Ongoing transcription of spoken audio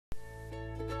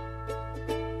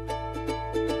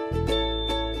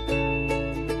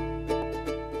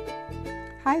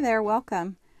Hi there,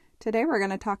 welcome. Today we're going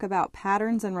to talk about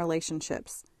patterns and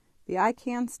relationships. The I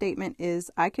can statement is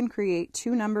I can create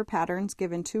two number patterns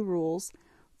given two rules,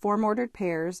 form ordered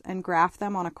pairs, and graph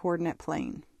them on a coordinate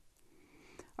plane.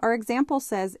 Our example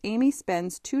says Amy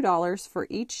spends $2 for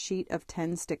each sheet of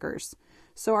 10 stickers.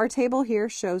 So our table here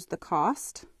shows the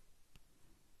cost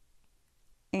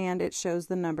and it shows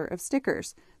the number of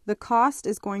stickers. The cost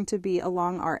is going to be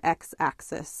along our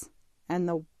x-axis and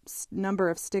the number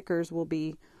of stickers will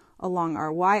be along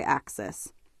our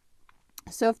y-axis.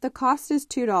 So if the cost is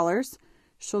 $2,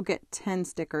 she'll get 10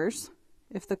 stickers.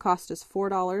 If the cost is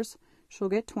 $4, she'll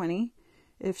get 20.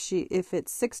 If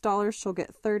it's $6, she'll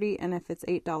get 30, and if it's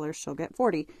 $8, she'll get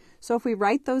 40. So if we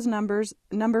write those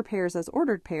number pairs as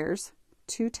ordered pairs,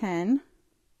 210,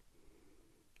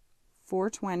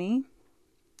 420,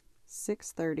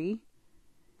 630,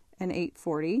 and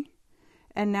 840.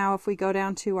 And now if we go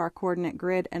down to our coordinate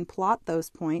grid and plot those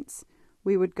points,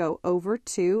 we would go over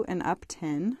 2 and up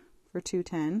 10 for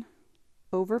 210,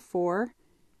 over 4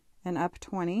 and up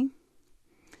 20,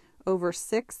 over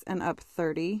 6 and up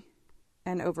 30,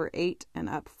 and over 8 and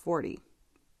up 40.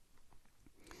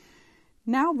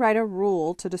 Now write a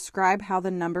rule to describe how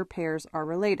the number pairs are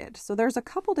related. So there's a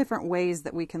couple different ways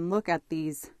that we can look at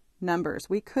these numbers.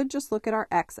 We could just look at our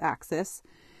x-axis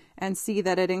and see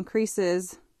that it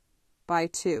increases by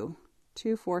 2,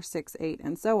 4, 6, 8,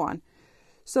 and so on.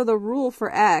 So the rule for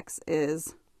x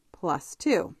is plus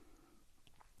 2.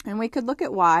 And we could look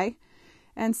at y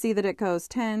and see that it goes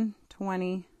 10,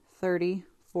 20, 30,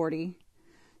 40.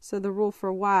 So the rule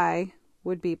for y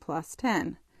would be plus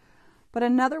 10. But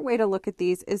another way to look at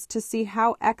these is to see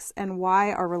how x and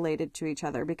y are related to each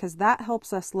other, because that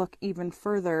helps us look even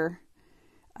further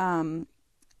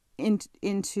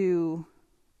into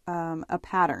a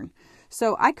pattern.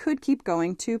 So I could keep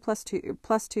going 2 plus 2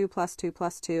 plus 2 plus 2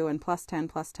 plus 2 and plus 10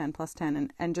 plus 10 plus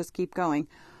 10 and just keep going.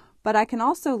 But I can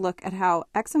also look at how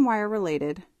x and y are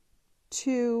related: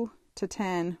 2 to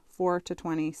 10, 4 to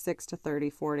 20, 6 to 30,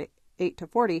 4 to 8 to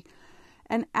 40,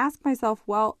 and ask myself,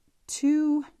 well,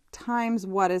 2 times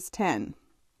what is 10?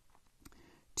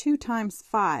 2 times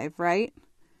 5, right?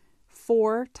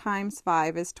 4 times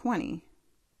 5 is 20.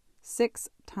 6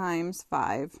 times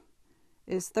 5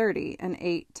 is 30, and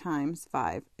 8 times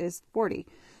 5 is 40.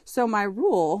 So my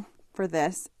rule for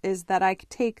this is that I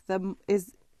take the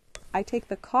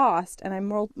cost and I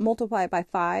multiply it by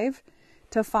 5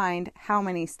 to find how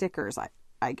many stickers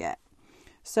I get.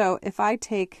 So if I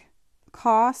take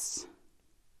cost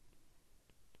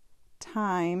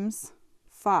times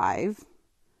 5,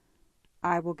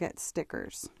 I will get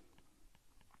stickers.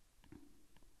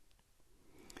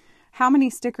 How many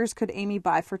stickers could Amy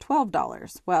buy for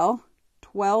 $12? Well,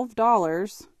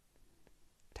 $12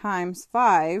 times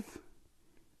 5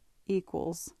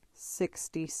 equals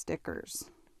 60 stickers.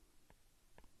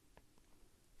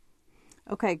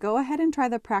 Okay, go ahead and try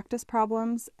the practice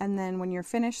problems, and then when you're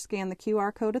finished, scan the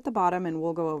QR code at the bottom and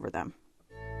we'll go over them.